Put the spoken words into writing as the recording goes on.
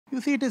You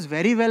see, it is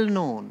very well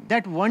known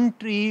that one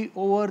tree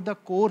over the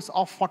course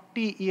of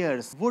 40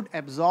 years would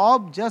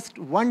absorb just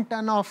 1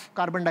 ton of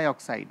carbon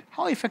dioxide.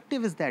 How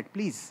effective is that,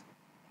 please?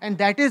 And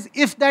that is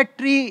if that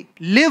tree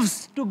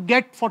lives to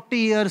get 40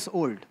 years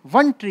old.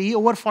 One tree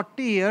over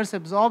 40 years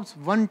absorbs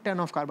 1 ton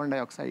of carbon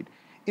dioxide.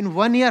 In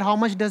 1 year, how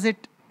much does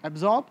it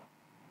absorb?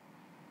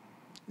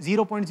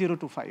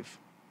 0.025.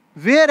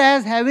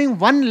 Whereas having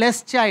one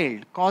less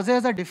child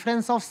causes a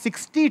difference of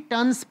 60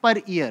 tons per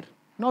year.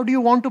 Now, do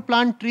you want to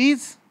plant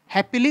trees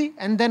happily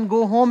and then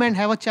go home and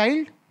have a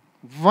child?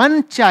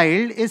 One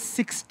child is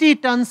 60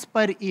 tons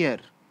per year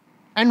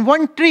and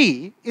one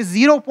tree is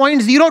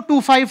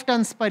 0.025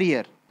 tons per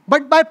year.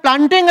 But by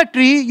planting a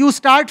tree, you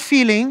start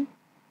feeling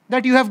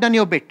that you have done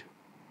your bit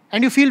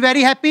and you feel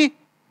very happy.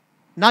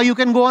 Now you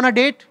can go on a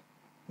date,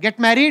 get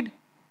married,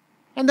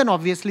 and then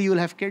obviously you will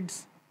have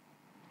kids.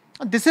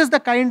 This is the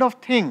kind of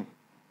thing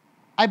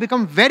I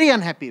become very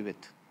unhappy with.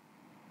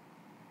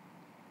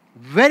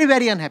 Very,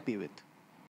 very unhappy with.